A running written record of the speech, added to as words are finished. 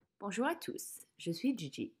Bonjour à tous, je suis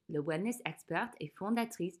Gigi, le wellness expert et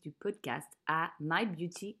fondatrice du podcast à My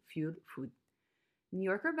Beauty Fueled Food. New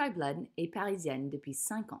Yorker by Blood et parisienne depuis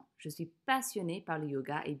 5 ans, je suis passionnée par le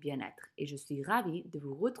yoga et bien-être et je suis ravie de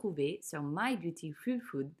vous retrouver sur My Beauty Fueled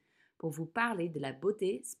Food pour vous parler de la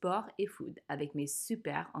beauté, sport et food avec mes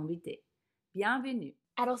super invités. Bienvenue!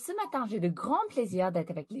 Alors ce matin, j'ai le grand plaisir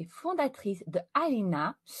d'être avec les fondatrices de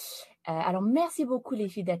Alena. Alors merci beaucoup les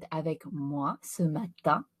filles d'être avec moi ce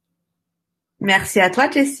matin. Merci à toi,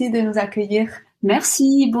 Jessie, de nous accueillir.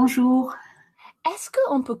 Merci, bonjour. Est-ce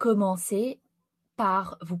qu'on peut commencer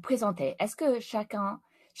par vous présenter? Est-ce que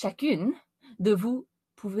chacune de vous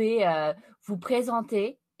pouvez vous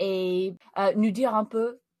présenter et nous dire un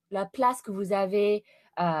peu la place que vous avez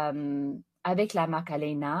avec la marque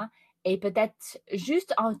Alena et peut-être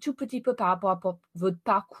juste un tout petit peu par rapport à votre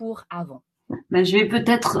parcours avant? Je vais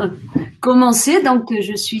peut-être commencer. Donc,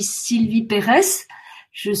 je suis Sylvie Pérez.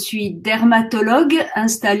 Je suis dermatologue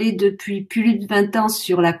installée depuis plus de 20 ans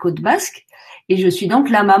sur la Côte Basque et je suis donc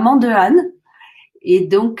la maman de Anne. Et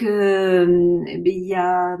donc, il y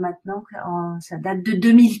a maintenant, ça date de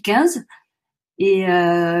 2015. Et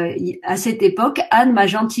à cette époque, Anne m'a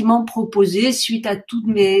gentiment proposé, suite à toutes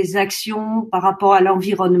mes actions par rapport à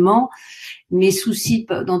l'environnement, mes soucis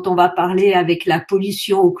dont on va parler avec la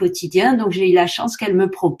pollution au quotidien. Donc, j'ai eu la chance qu'elle me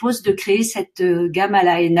propose de créer cette gamme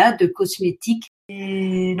Alena de cosmétiques.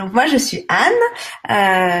 Et donc moi je suis Anne,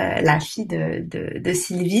 la fille de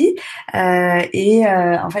Sylvie,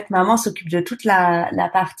 en fait maman s'occupe de toute la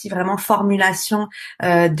partie vraiment formulation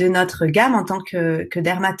de notre gamme en tant que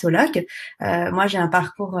dermatologue. Moi j'ai un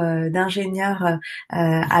parcours d'ingénieur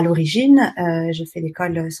à l'origine, j'ai fait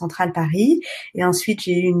l'école centrale Paris et ensuite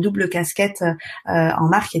j'ai eu une double casquette en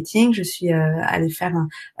marketing. Je suis allée faire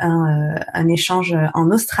un échange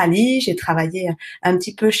en Australie. J'ai travaillé un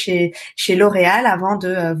petit peu chez L'Oréal avant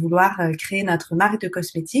de vouloir créer notre marque de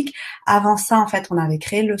cosmétiques. Avant ça, en fait, on avait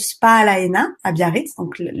créé le spa Alaena à Biarritz.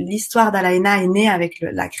 Donc, l'histoire d'Alaena est née avec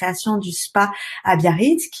la création du spa à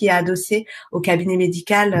Biarritz, qui est adossé au cabinet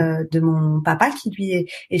médical de mon papa, qui lui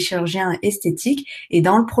est chirurgien esthétique. Et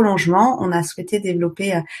dans le prolongement, on a souhaité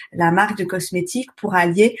développer la marque de cosmétiques pour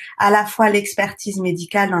allier à la fois l'expertise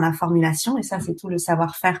médicale dans la formulation, et ça, c'est tout le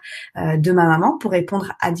savoir-faire de ma maman pour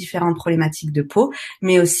répondre à différentes problématiques de peau,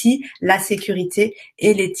 mais aussi la sécurité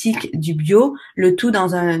et l'éthique du bio, le tout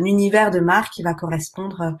dans un univers de marque qui va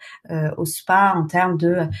correspondre au spa en termes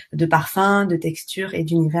de parfum, de texture et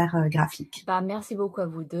d'univers graphique. Merci beaucoup à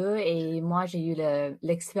vous deux. Et moi, j'ai eu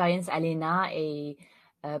l'expérience Alena et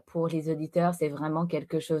pour les auditeurs, c'est vraiment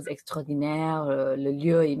quelque chose d'extraordinaire. Le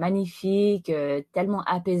lieu est magnifique, tellement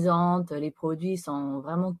apaisant, les produits sont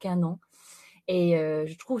vraiment canons. Et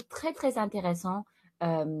je trouve très, très intéressant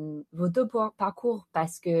vos deux parcours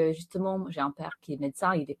parce que justement, j'ai un père qui est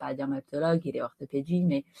médecin, il n'est pas dermatologue, il est orthopédie,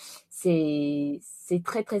 mais c'est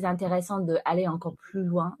très, très intéressant d'aller encore plus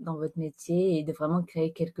loin dans votre métier et de vraiment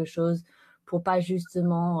créer quelque chose pour pas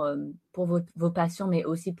justement pour vos patients, mais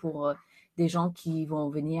aussi pour des gens qui vont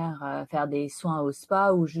venir faire des soins au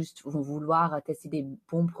spa ou juste vont vouloir tester des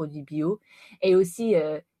bons produits bio. Et aussi,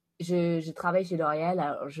 je travaille chez L'Oréal,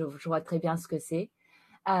 alors je vois très bien ce que c'est.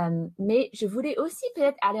 Mais je voulais aussi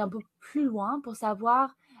peut-être aller un peu plus loin pour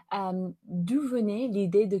savoir d'où venait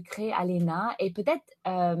l'idée de créer Alena et peut-être,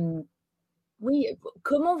 oui,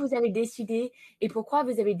 comment vous avez décidé et pourquoi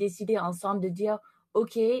vous avez décidé ensemble de dire,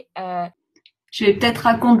 OK. Je vais peut-être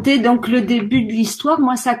raconter donc le début de l'histoire.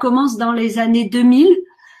 Moi, ça commence dans les années 2000.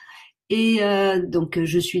 Et donc,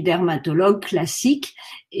 je suis dermatologue classique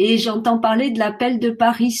et j'entends parler de l'appel de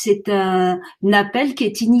Paris. C'est un appel qui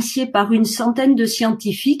est initié par une centaine de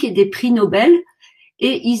scientifiques et des prix Nobel.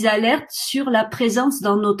 Et ils alertent sur la présence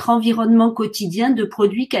dans notre environnement quotidien de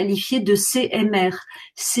produits qualifiés de CMR.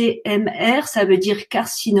 CMR, ça veut dire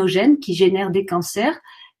carcinogène, qui génère des cancers.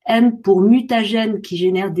 M pour mutagène, qui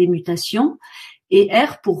génère des mutations. Et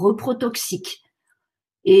R pour reprotoxique.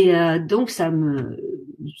 Et donc,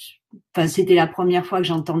 c'était la première fois que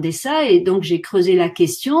j'entendais ça, et donc j'ai creusé la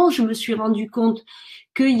question. Je me suis rendu compte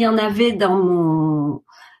qu'il y en avait dans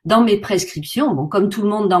mes prescriptions, bon, comme tout le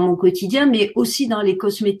monde dans mon quotidien, mais aussi dans les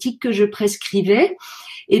cosmétiques que je prescrivais.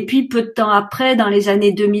 Et puis, peu de temps après, dans les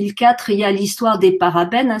années 2004, il y a l'histoire des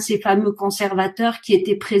parabènes, ces fameux conservateurs qui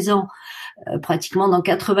étaient présents pratiquement dans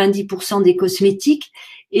 90% des cosmétiques,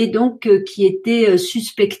 et donc qui étaient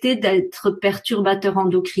suspectés d'être perturbateurs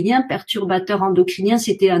endocriniens. Perturbateurs endocriniens,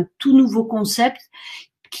 c'était un tout nouveau concept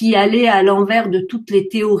qui allait à l'envers de toutes les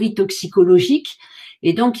théories toxicologiques.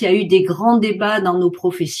 Et donc, il y a eu des grands débats dans nos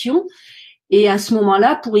professions. Et à ce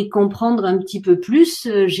moment-là, pour y comprendre un petit peu plus,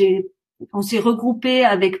 j'ai on s'est regroupé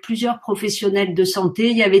avec plusieurs professionnels de santé.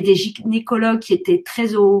 Il y avait des gynécologues qui étaient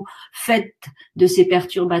très au fait de ces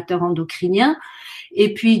perturbateurs endocriniens,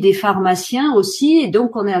 et puis des pharmaciens aussi. Et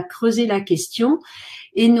donc, on a creusé la question,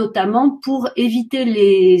 et notamment pour éviter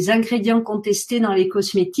les ingrédients contestés dans les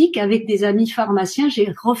cosmétiques. Avec des amis pharmaciens,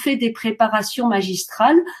 j'ai refait des préparations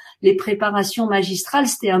magistrales. Les préparations magistrales,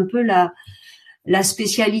 c'était un peu la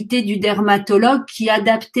spécialité du dermatologue qui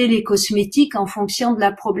adaptait les cosmétiques en fonction de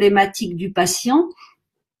la problématique du patient,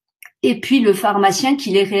 et puis le pharmacien qui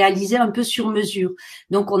les réalisait un peu sur mesure.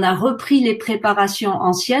 Donc on a repris les préparations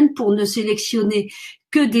anciennes pour ne sélectionner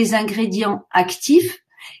que des ingrédients actifs,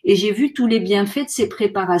 et j'ai vu tous les bienfaits de ces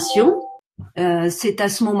préparations. C'est à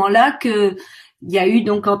ce moment-là que il y a eu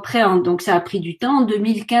donc après, donc ça a pris du temps, en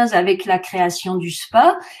 2015 avec la création du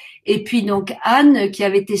spa. Et puis donc Anne qui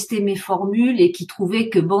avait testé mes formules et qui trouvait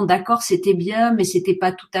que bon d'accord c'était bien mais c'était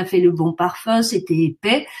pas tout à fait le bon parfum, c'était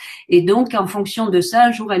épais, et donc en fonction de ça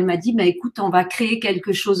un jour elle m'a dit écoute, on va créer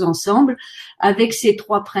quelque chose ensemble avec ces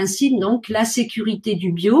 3 principes, donc la sécurité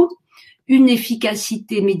du bio, une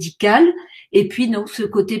efficacité médicale, et puis donc ce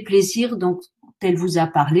côté plaisir dont elle vous a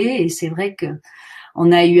parlé. Et c'est vrai que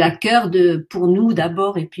on a eu à cœur pour nous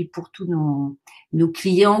d'abord et puis pour tous nos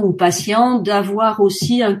clients ou patients d'avoir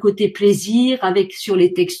aussi un côté plaisir sur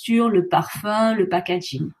les textures, le parfum, le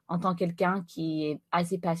packaging. En tant que quelqu'un qui est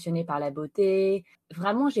assez passionné par la beauté,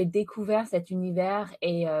 vraiment j'ai découvert cet univers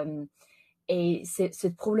et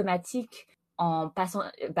cette problématique en passant,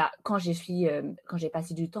 quand j'ai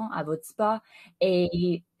passé du temps à votre spa,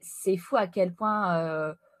 et c'est fou à quel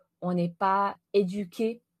point on n'est pas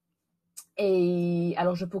éduqué. Et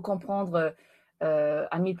alors, je peux comprendre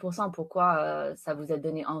à 1000% pourquoi ça vous a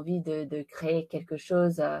donné envie de créer quelque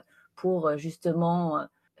chose pour justement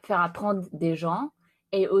faire apprendre des gens,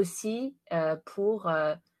 et aussi pour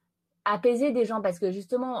apaiser des gens, parce que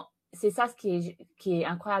justement, c'est ça ce qui est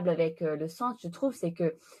incroyable avec le centre, je trouve, c'est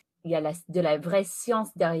que il y a de la vraie science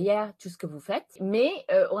derrière tout ce que vous faites, mais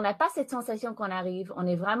on n'a pas cette sensation qu'on arrive, on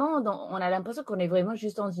a l'impression qu'on est vraiment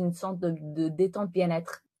juste dans une sorte de détente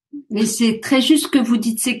bien-être. Mais c'est très juste ce que vous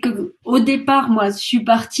dites, c'est que au départ, moi, je suis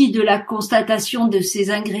partie de la constatation de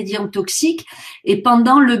ces ingrédients toxiques, et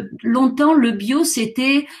pendant longtemps, le bio,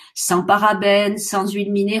 c'était sans parabènes, sans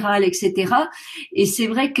huile minérale, etc. Et c'est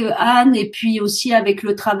vrai que Anne, et puis aussi avec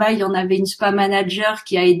le travail, on avait une spa manager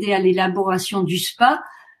qui a aidé à l'élaboration du spa.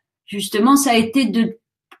 Justement, ça a été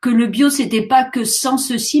que le bio, c'était pas que sans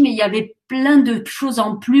ceci, mais il y avait plein de choses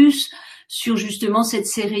en plus sur justement cette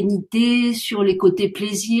sérénité, sur les côtés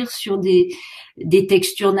plaisir, sur des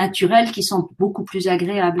textures naturelles qui sont beaucoup plus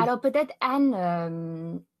agréables. Alors peut-être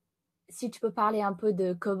Anne, si tu peux parler un peu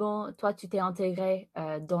de comment toi tu t'es intégrée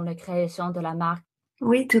dans la création de la marque.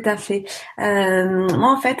 Oui, tout à fait.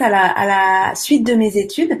 Moi, en fait, à la suite de mes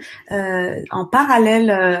études, en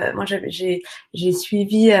parallèle, moi, j'ai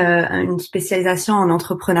suivi une spécialisation en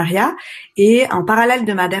entrepreneuriat, et en parallèle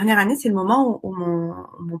de ma dernière année, c'est le moment où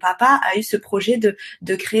mon papa a eu ce projet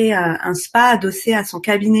de créer un spa adossé à son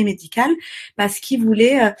cabinet médical, parce qu'il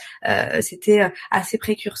voulait, c'était assez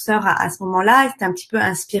précurseur à ce moment-là, c'était un petit peu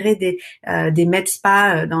inspiré des med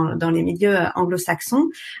spa dans les milieux anglo-saxons.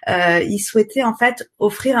 Il souhaitait en fait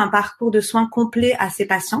offrir un parcours de soins complet à ses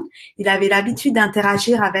patients. Il avait l'habitude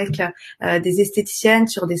d'interagir avec des esthéticiennes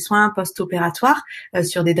sur des soins post-opératoires,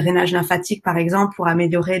 sur des drainages lymphatiques par exemple, pour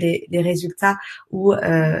améliorer les résultats ou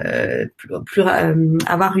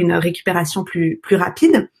avoir une récupération plus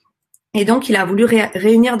rapide. Et donc, il a voulu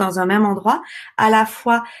réunir dans un même endroit à la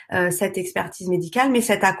fois cette expertise médicale, mais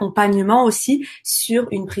cet accompagnement aussi sur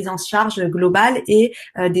une prise en charge globale et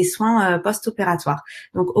des soins post-opératoires.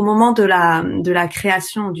 Donc, au moment de la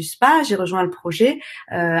création du spa, j'ai rejoint le projet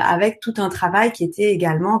avec tout un travail qui était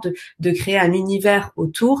également de créer un univers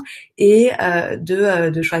autour et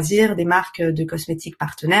de choisir des marques de cosmétiques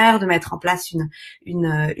partenaires, de mettre en place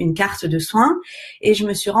une carte de soins. Et je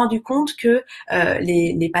me suis rendu compte que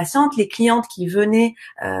les patientes, les clientes qui venaient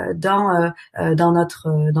dans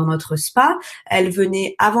notre spa, elles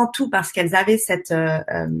venaient avant tout parce qu'elles avaient cette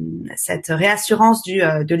réassurance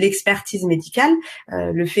de l'expertise médicale,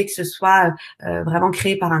 le fait que ce soit vraiment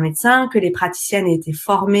créé par un médecin, que les praticiennes aient été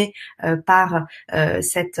formées par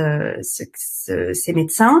ces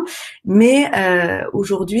médecins. Mais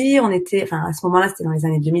aujourd'hui, à ce moment-là, c'était dans les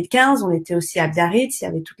années 2015, on était aussi à Biarritz, il y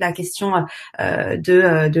avait toute la question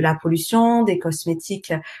de la pollution, des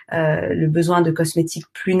cosmétiques le besoin de cosmétiques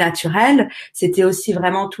plus naturels. C'était aussi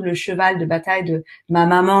vraiment tout le cheval de bataille de ma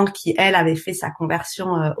maman qui, elle, avait fait sa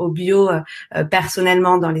conversion au bio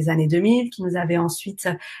personnellement dans les années 2000, qui nous avait ensuite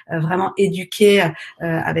vraiment éduqués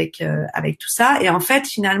avec tout ça. Et en fait,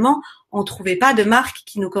 finalement, on trouvait pas de marque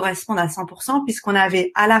qui nous corresponde à 100% puisqu'on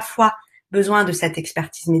avait à la fois besoin de cette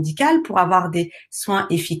expertise médicale pour avoir des soins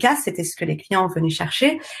efficaces, c'était ce que les clients venaient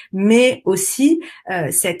chercher, mais aussi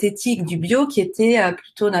cette éthique du bio qui était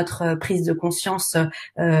plutôt notre prise de conscience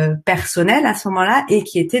personnelle à ce moment-là et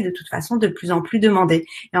qui était de toute façon de plus en plus demandée.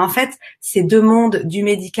 Et en fait, ces deux mondes du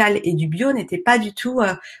médical et du bio n'étaient pas du tout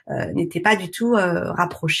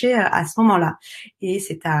rapprochés à ce moment-là. Et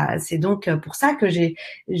c'est donc pour ça que j'ai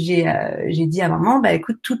dit à maman, bah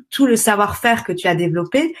écoute, tout le savoir-faire que tu as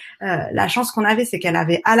développé, la chance qu'on avait, c'est qu'elle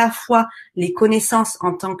avait à la fois les connaissances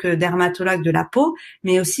en tant que dermatologue de la peau,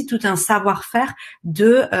 mais aussi tout un savoir-faire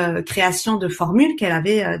de création de formules qu'elle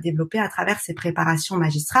avait développé à travers ses préparations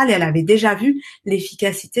magistrales. Et elle avait déjà vu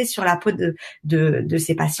l'efficacité sur la peau de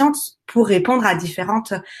ses patientes pour répondre à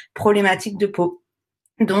différentes problématiques de peau.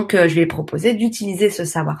 Donc, je lui ai proposé d'utiliser ce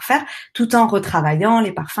savoir-faire tout en retravaillant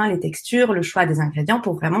les parfums, les textures, le choix des ingrédients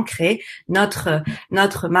pour vraiment créer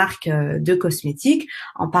notre marque de cosmétiques.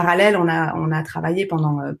 En parallèle, on a travaillé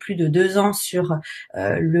pendant plus de 2 ans sur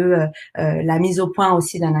la mise au point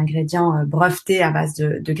aussi d'un ingrédient breveté à base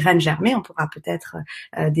de graines germées. On pourra peut-être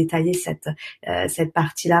détailler cette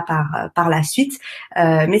partie-là par la suite.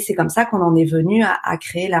 Mais c'est comme ça qu'on en est venu à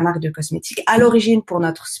créer la marque de cosmétiques à l'origine pour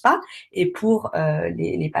notre spa et pour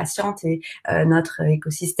les patientes et notre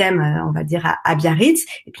écosystème, on va dire à Biarritz.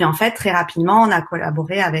 Et puis en fait, très rapidement, on a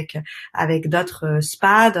collaboré avec d'autres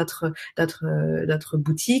spas, d'autres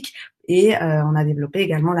boutiques. Et on a développé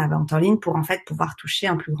également la vente en ligne pour en fait pouvoir toucher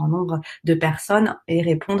un plus grand nombre de personnes et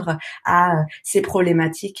répondre à ces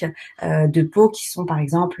problématiques de peau qui sont par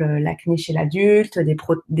exemple l'acné chez l'adulte,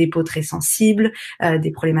 des peaux très sensibles,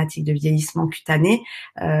 des problématiques de vieillissement cutané,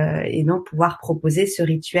 et donc pouvoir proposer ce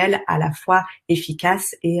rituel à la fois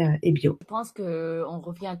efficace et bio. Je pense qu'on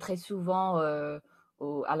revient très souvent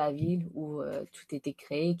à la ville où tout était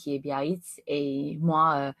créé, qui est Biarritz. Et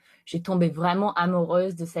moi, j'ai tombé vraiment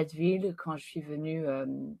amoureuse de cette ville quand je suis venue,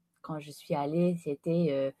 quand je suis allée.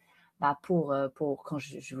 C'était pour quand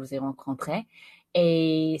je vous ai rencontré.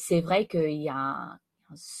 Et c'est vrai qu'il y a un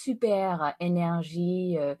super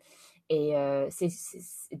énergie et c'est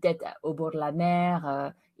d'être au bord de la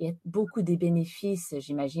mer. Il y a beaucoup de bénéfices,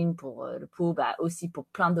 j'imagine, pour le peau, aussi pour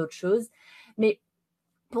plein d'autres choses. Mais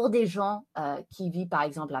pour des gens qui vivent par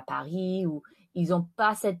exemple à Paris ou ils n'ont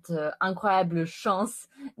pas cette incroyable chance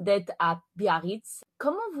d'être à Biarritz,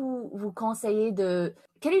 comment vous conseillez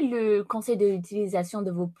quel est le conseil de l'utilisation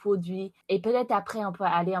de vos produits? Et peut-être après, on peut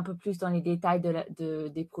aller un peu plus dans les détails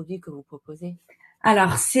des produits que vous proposez.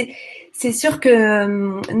 Alors c'est sûr que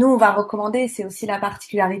nous on va recommander, c'est aussi la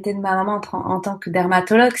particularité de ma maman en tant que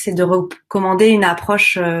dermatologue, c'est de recommander une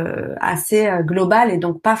approche assez globale et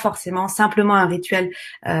donc pas forcément simplement un rituel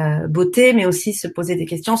beauté, mais aussi se poser des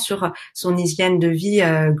questions sur son hygiène de vie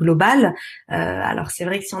globale. Alors c'est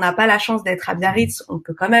vrai que si on n'a pas la chance d'être à Biarritz, on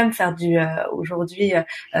peut quand même faire aujourd'hui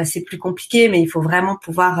c'est plus compliqué, mais il faut vraiment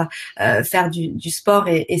pouvoir faire du sport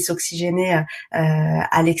et s'oxygéner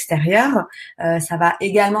à l'extérieur. Ça va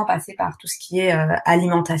également passer par tout ce qui est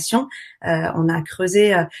alimentation. On a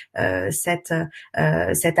creusé cet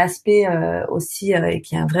aspect aussi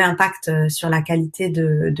qui a un vrai impact sur la qualité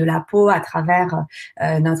de la peau à travers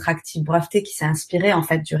notre actif breveté qui s'est inspiré en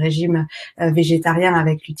fait du régime végétarien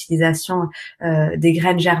avec l'utilisation des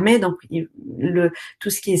graines germées. Donc tout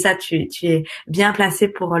ce qui est ça, tu es bien placé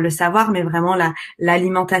pour le savoir, mais vraiment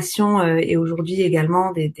l'alimentation et aujourd'hui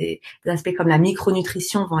également des aspects comme la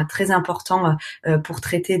micronutrition vont être très importants pour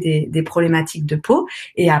traiter des problématiques de peau.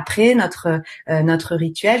 Et après notre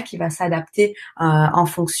rituel qui va s'adapter en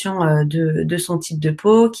fonction de son type de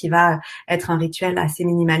peau, qui va être un rituel assez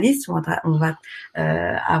minimaliste où on va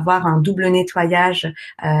avoir un double nettoyage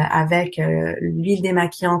avec l'huile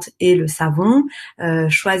démaquillante et le savon,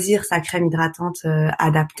 choisir sa crème hydratante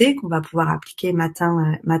adaptée qu'on va pouvoir appliquer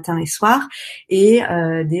matin et soir, et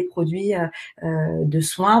des produits de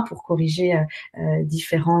soins pour corriger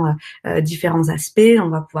différents aspects. On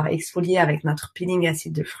va pouvoir exfolier avec notre peeling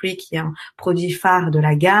acide de fruits qui est un produit phare de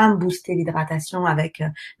la gamme, booster l'hydratation avec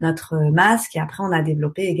notre masque, et après on a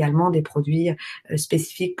développé également des produits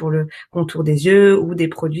spécifiques pour le contour des yeux ou des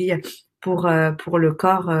produits pour le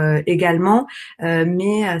corps également.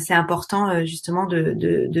 Mais c'est important justement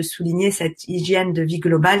de souligner cette hygiène de vie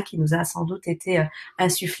globale qui nous a sans doute été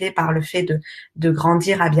insufflée par le fait de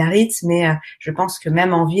grandir à Biarritz. Mais je pense que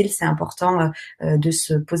même en ville, c'est important de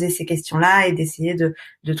se poser ces questions-là et d'essayer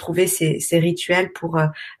de trouver ces rituels pour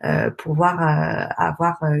pouvoir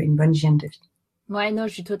avoir une bonne hygiène de vie. Ouais, non,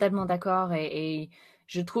 je suis totalement d'accord et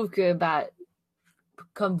je trouve que,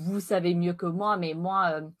 comme vous savez mieux que moi, mais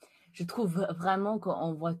moi, je trouve vraiment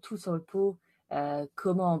qu'on voit tout sur le pot,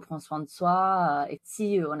 comment on prend soin de soi. Et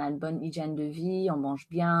si on a une bonne hygiène de vie, on mange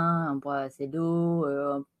bien, on boit assez d'eau,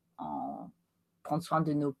 on prend soin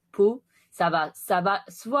de nos peaux, ça va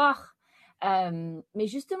se voir. Mais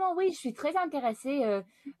justement, oui, je suis très intéressée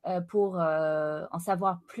pour en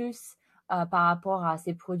savoir plus par rapport à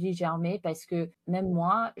ces produits germés parce que même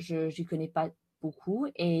moi, je n'y connais pas beaucoup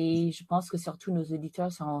et je pense que surtout nos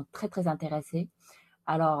auditeurs sont très, très intéressés.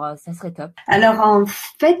 Alors, ça serait top. Alors, en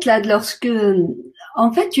fait,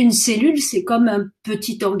 une cellule, c'est comme un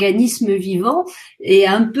petit organisme vivant et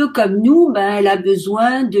un peu comme nous, elle a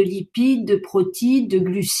besoin de lipides, de protéines, de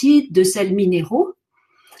glucides, de sels minéraux.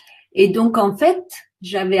 Et donc, en fait,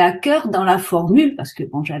 j'avais à cœur dans la formule, parce que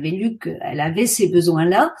j'avais lu qu'elle avait ces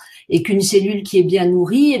besoins-là et qu'une cellule qui est bien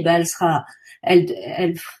nourrie,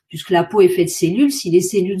 puisque la peau est faite de cellules, si les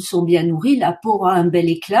cellules sont bien nourries, la peau aura un bel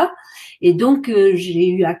éclat. Et donc, j'ai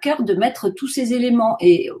eu à cœur de mettre tous ces éléments.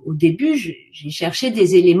 Et au début, j'ai cherché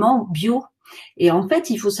des éléments bio. Et en fait,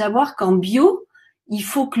 il faut savoir qu'en bio, il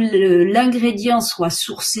faut que l'ingrédient soit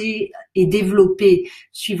sourcé et développé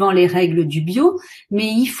suivant les règles du bio, mais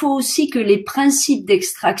il faut aussi que les principes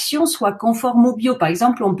d'extraction soient conformes au bio. Par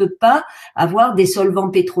exemple, on ne peut pas avoir des solvants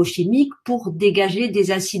pétrochimiques pour dégager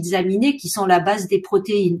des acides aminés qui sont la base des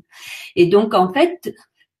protéines. Et donc, en fait,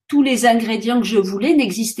 tous les ingrédients que je voulais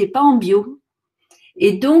n'existaient pas en bio.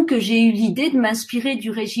 Et donc, j'ai eu l'idée de m'inspirer du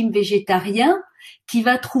régime végétarien qui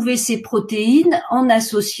va trouver ses protéines en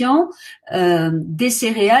associant des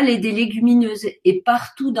céréales et des légumineuses. Et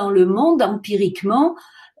partout dans le monde, empiriquement,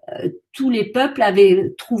 tous les peuples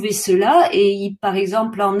avaient trouvé cela. Et par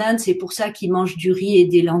exemple, en Inde, c'est pour ça qu'ils mangent du riz et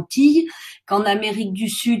des lentilles. Qu'en Amérique du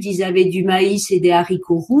Sud, ils avaient du maïs et des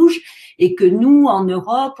haricots rouges. Et que nous, en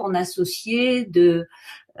Europe, on associait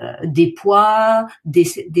des pois,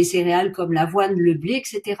 des céréales comme l'avoine, le blé,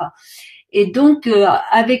 etc. Et donc,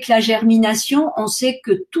 avec la germination, on sait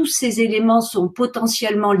que tous ces éléments sont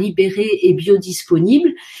potentiellement libérés et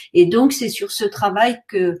biodisponibles. Et donc, c'est sur ce travail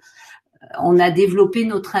que on a développé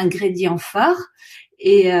notre ingrédient phare.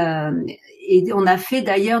 Et on a fait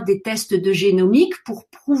d'ailleurs des tests de génomique pour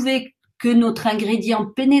prouver que notre ingrédient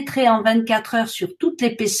pénétrait en 24 heures sur toute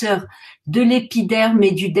l'épaisseur de l'épiderme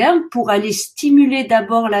et du derme pour aller stimuler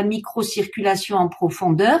d'abord la microcirculation en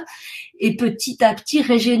profondeur et petit à petit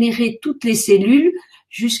régénérer toutes les cellules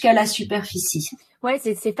jusqu'à la superficie. Ouais,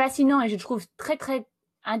 c'est fascinant et je trouve très, très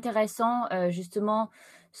intéressant justement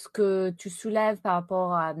ce que tu soulèves par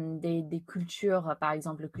rapport à des cultures, par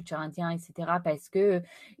exemple, la culture indienne, etc. Parce que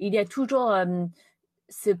il y a toujours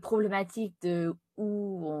cette problématique de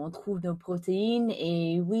où on trouve nos protéines.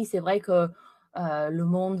 Et oui, c'est vrai que le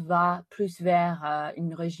monde va plus vers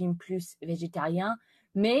un régime plus végétarien,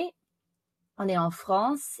 mais on est en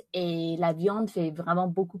France et la viande fait vraiment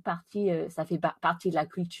beaucoup partie, ça fait partie de la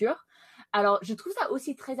culture. Alors, je trouve ça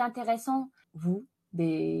aussi très intéressant, vous,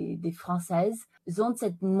 des Françaises, ils ont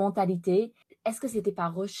cette mentalité. Est-ce que c'était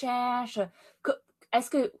par recherche?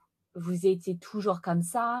 Est-ce que vous étiez toujours comme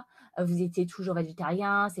ça? Vous étiez toujours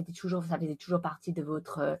végétarien? Ça faisait toujours partie de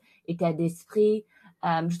votre état d'esprit?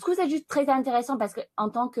 Je trouve ça juste très intéressant parce que en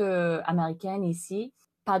tant qu'Américaine ici,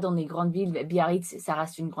 pas dans les grandes villes, Biarritz, ça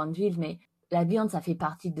reste une grande ville, mais la viande, ça fait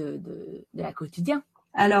partie de la quotidien.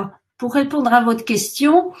 Alors, pour répondre à votre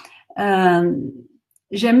question,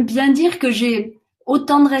 j'aime bien dire que j'ai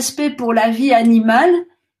autant de respect pour la vie animale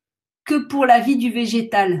que pour la vie du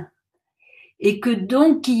végétal. Et que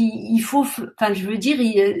donc, il faut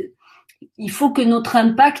que notre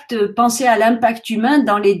impact, penser à l'impact humain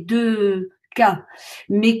dans les deux cas.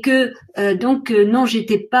 Mais que, non,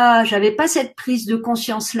 j'avais pas cette prise de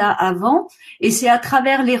conscience-là avant. Et c'est à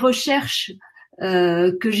travers les recherches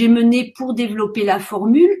que j'ai menées pour développer la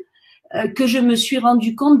formule que je me suis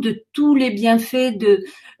rendu compte de tous les bienfaits de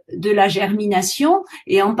la germination,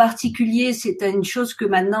 et en particulier, c'est une chose que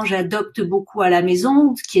maintenant j'adopte beaucoup à la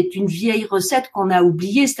maison, qui est une vieille recette qu'on a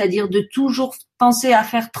oubliée, c'est-à-dire de toujours penser à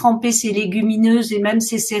faire tremper ses légumineuses et même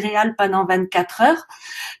ses céréales pendant 24 heures,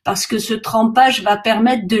 parce que ce trempage va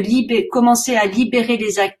permettre de commencer à libérer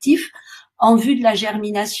les actifs en vue de la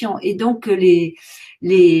germination, et donc les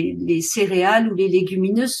céréales ou les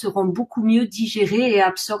légumineuses seront beaucoup mieux digérées et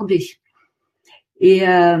absorbées. Et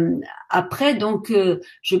après, donc,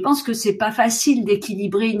 je pense que c'est pas facile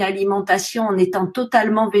d'équilibrer une alimentation en étant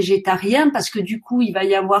totalement végétarien, parce que du coup, il va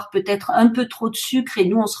y avoir peut-être un peu trop de sucre, et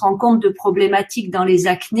nous, on se rend compte de problématiques dans les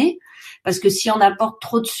acnés, parce que si on apporte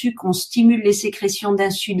trop de sucre, on stimule les sécrétions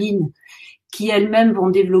d'insuline, qui elles-mêmes vont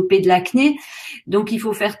développer de l'acné. Donc, il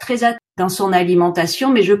faut faire très attention dans son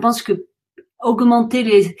alimentation, mais je pense que augmenter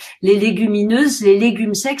les légumineuses, les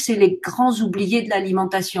légumes secs, c'est les grands oubliés de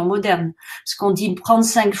l'alimentation moderne. Parce qu'on dit prendre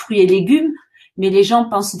 5 fruits et légumes, mais les gens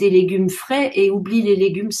pensent des légumes frais et oublient les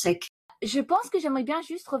légumes secs. Je pense que j'aimerais bien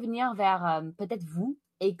juste revenir vers peut-être vous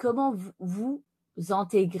et comment vous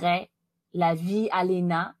intégrez la vie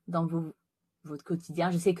Alena dans votre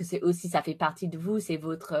quotidien. Je sais que c'est aussi, ça fait partie de vous, c'est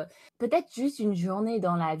votre, peut-être juste une journée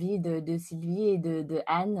dans la vie de Sylvie et de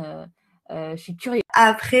Anne. Je suis curieuse.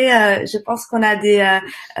 Après, je pense qu'on a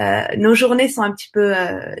nos journées sont un petit peu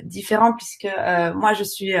différentes puisque moi je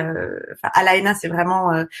suis, à l'AENA c'est vraiment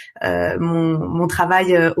mon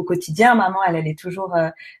travail au quotidien. Maman, elle est toujours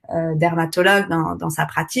dermatologue dans sa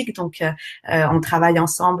pratique, donc on travaille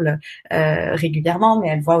ensemble régulièrement, mais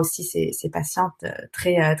elle voit aussi ses patientes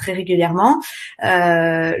très régulièrement.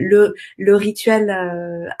 Le rituel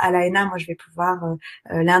à l'AENA, moi je vais pouvoir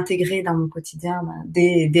l'intégrer dans mon quotidien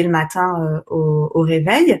dès le matin au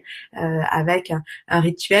réveil, avec un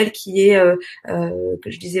rituel qui est,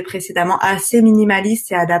 que je disais précédemment, assez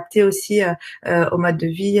minimaliste et adapté aussi au mode de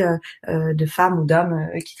vie de femmes ou d'hommes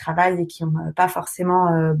qui travaillent et qui n'ont pas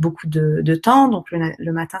forcément beaucoup de temps. Donc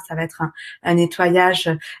le matin, ça va être un nettoyage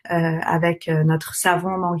avec notre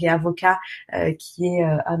savon mangue et avocat, qui est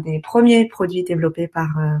un des premiers produits développés par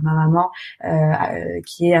ma maman,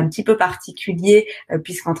 qui est un petit peu particulier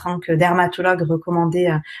puisqu'en tant que dermatologue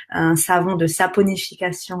recommandé un savon de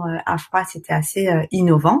saponification à froid, c'était assez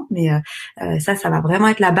innovant, mais ça va vraiment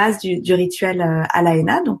être la base du rituel à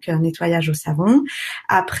l'AENA, donc nettoyage au savon.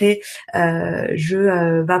 Après,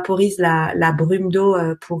 je vaporise la brume d'eau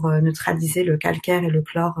pour neutraliser le calcaire et le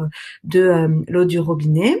chlore de l'eau du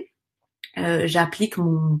robinet. J'applique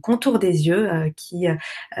mon contour des yeux qui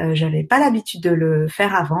j'avais pas l'habitude de le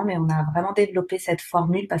faire avant, mais on a vraiment développé cette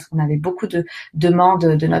formule parce qu'on avait beaucoup de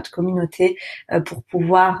demandes de notre communauté pour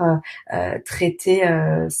pouvoir traiter.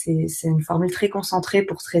 C'est une formule très concentrée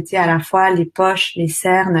pour traiter à la fois les poches, les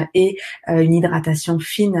cernes et une hydratation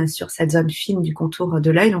fine sur cette zone fine du contour de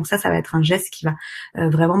l'œil. Donc ça va être un geste qui va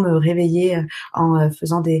vraiment me réveiller en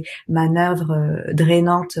faisant des manœuvres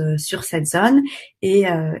drainantes sur cette zone et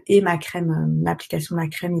l'application de ma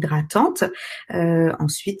crème hydratante.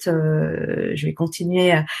 Ensuite, je vais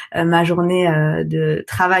continuer ma journée de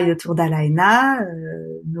travail autour d'Alaena.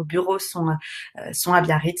 Nos bureaux sont à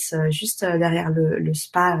Biarritz, juste derrière le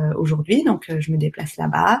spa aujourd'hui, donc je me déplace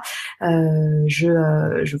là-bas.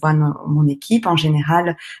 Je vois mon équipe. En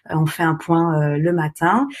général, on fait un point le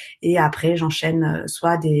matin et après j'enchaîne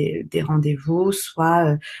soit des rendez-vous,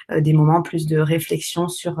 soit des moments plus de réflexion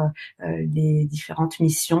sur les différentes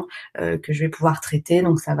missions que je vais pouvoir traiter.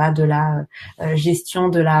 Donc ça va de la gestion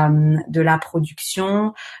de la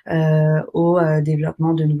production au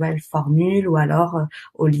développement de nouvelles formules ou alors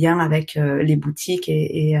au lien avec les boutiques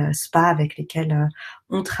et spa avec lesquels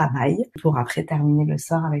on travaille, pour après terminer le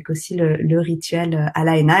soir avec aussi le rituel à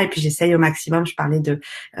l'AENA. Et puis j'essaye au maximum, je parlais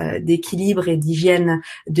d'équilibre et d'hygiène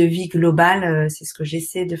de vie globale, c'est ce que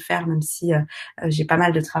j'essaie de faire, même si j'ai pas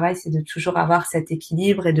mal de travail, c'est de toujours avoir cet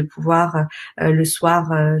équilibre et de pouvoir le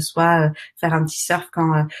soir soit faire un petit surf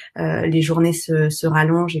quand les journées se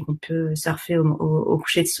rallongent et qu'on peut surfer au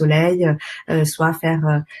coucher de soleil, soit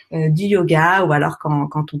faire du yoga ou alors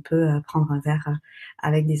quand on peut prendre un verre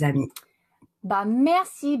avec des amis.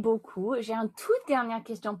 Merci beaucoup. J'ai une toute dernière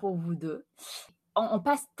question pour vous deux. On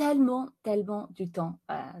passe tellement du temps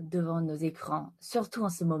devant nos écrans, surtout en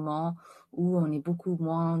ce moment où on est beaucoup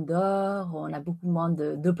moins dehors, on a beaucoup moins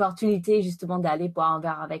d'opportunités justement d'aller boire un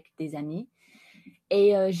verre avec des amis.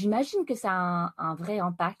 Et j'imagine que ça a un vrai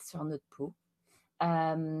impact sur notre peau.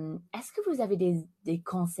 Est-ce que vous avez des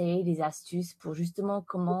conseils, des astuces pour justement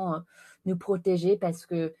comment nous protéger, parce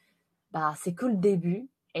que c'est que le début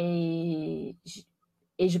et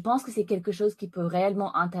je pense que c'est quelque chose qui peut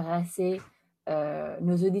réellement intéresser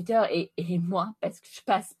nos auditeurs et moi, parce que je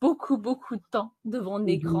passe beaucoup de temps devant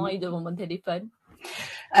l'écran et devant mon téléphone.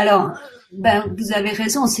 Alors, vous avez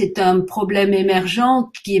raison, c'est un problème émergent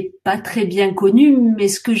qui est pas très bien connu, mais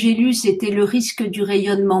ce que j'ai lu, c'était le risque du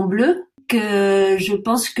rayonnement bleu, que je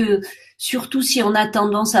pense que surtout si on a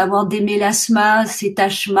tendance à avoir des mélasmas, ces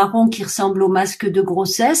taches marron qui ressemblent au masque de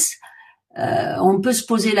grossesse, on peut se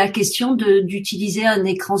poser la question d'utiliser un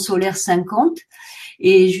écran solaire 50.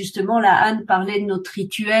 Et justement, là, Anne parlait de notre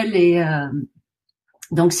rituel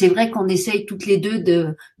Donc c'est vrai qu'on essaye toutes les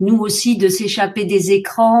deux nous aussi, de s'échapper des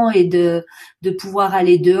écrans et de pouvoir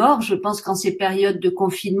aller dehors. Je pense qu'en ces périodes de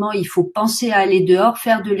confinement, il faut penser à aller dehors,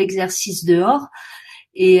 faire de l'exercice dehors.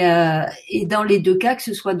 Et dans les deux cas, que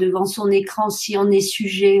ce soit devant son écran, si on est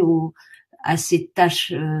sujet à ces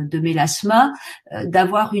taches de mélasma,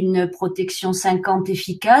 d'avoir une protection 50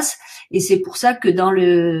 efficace. Et c'est pour ça que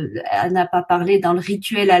elle n'a pas parlé dans le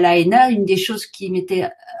rituel à l'AENA, une des choses qui m'était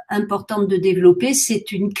importante de développer,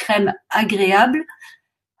 c'est une crème agréable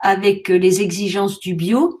avec les exigences du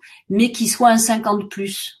bio, mais qui soit un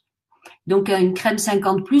 50+. Donc une crème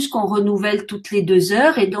 50+ qu'on renouvelle toutes les 2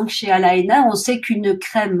 heures. Et donc chez Alaena, on sait qu'une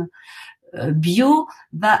crème bio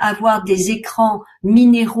va avoir des écrans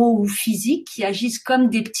minéraux ou physiques qui agissent comme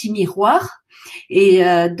des petits miroirs et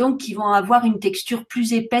donc qui vont avoir une texture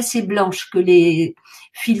plus épaisse et blanche que les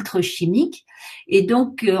filtres chimiques. Et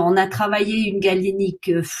donc on a travaillé une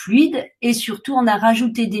galénique fluide et surtout on a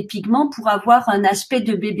rajouté des pigments pour avoir un aspect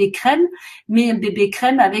de bébé crème, mais un bébé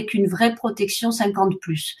crème avec une vraie protection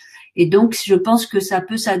 50+. Et donc je pense que ça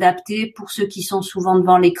peut s'adapter pour ceux qui sont souvent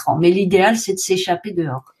devant l'écran, mais l'idéal c'est de s'échapper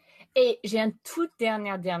dehors. Et j'ai une toute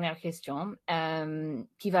dernière question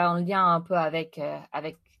qui va en lien un peu avec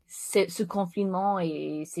ce confinement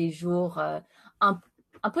et ces jours un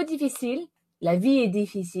peu difficiles. La vie est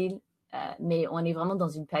difficile, mais on est vraiment dans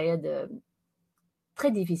une période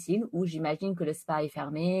très difficile où j'imagine que le spa est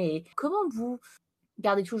fermé. Et comment vous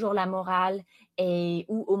gardez toujours la morale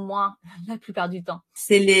ou au moins la plupart du temps?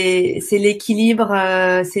 C'est l'équilibre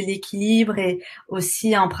et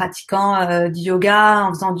aussi en pratiquant du yoga,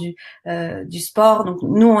 en faisant du sport. Donc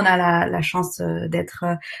nous on a la chance d'être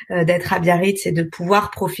à Biarritz et de pouvoir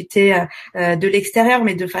profiter de l'extérieur,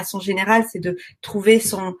 mais de façon générale c'est de trouver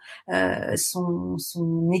son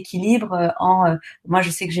équilibre moi je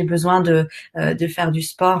sais que j'ai besoin de faire du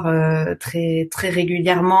sport très très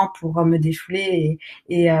régulièrement pour me défouler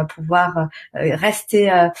et pouvoir rester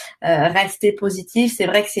positif. C'est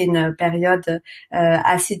vrai que c'est une période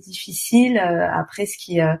assez difficile. Après, ce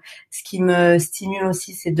qui me stimule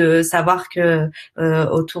aussi, c'est de savoir que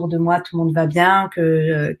autour de moi tout le monde va bien,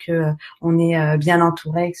 que on est bien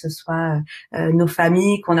entouré, que ce soit nos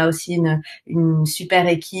familles, qu'on a aussi une super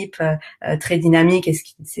équipe très dynamique, et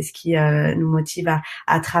c'est ce qui nous motive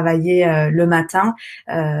à travailler le matin.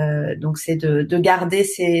 Donc c'est de garder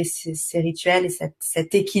ces rituels et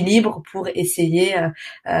cet équilibre pour essayer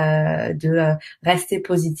de rester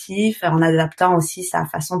positif en adaptant aussi sa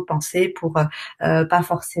façon de penser pour pas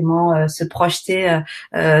forcément se projeter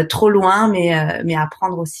trop loin, mais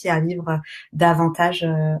apprendre aussi à vivre davantage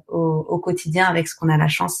au quotidien avec ce qu'on a la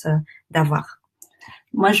chance d'avoir.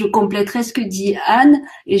 Moi, je compléterai ce que dit Anne,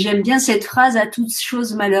 et j'aime bien cette phrase: à toute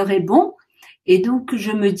chose malheur est bon. Et donc,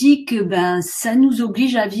 je me dis que ça nous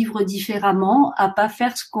oblige à vivre différemment, à pas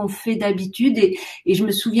faire ce qu'on fait d'habitude. Et je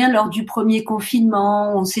me souviens, lors du premier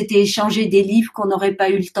confinement, on s'était échangé des livres qu'on n'aurait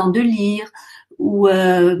pas eu le temps de lire, ou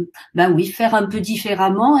oui, faire un peu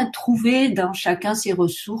différemment, trouver dans chacun ses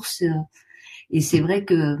ressources. Et c'est vrai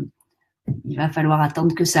que il va falloir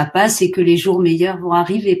attendre que ça passe et que les jours meilleurs vont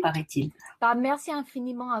arriver, paraît-il. Merci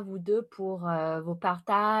infiniment à vous deux pour vos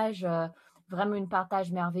partages. Vraiment une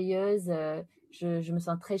partage merveilleuse. Je me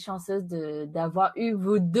sens très chanceuse d'avoir eu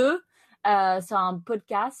vous deux sur un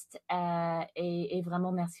podcast et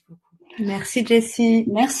vraiment merci beaucoup. Merci Jessie.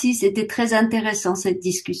 Merci, c'était très intéressant cette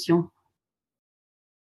discussion.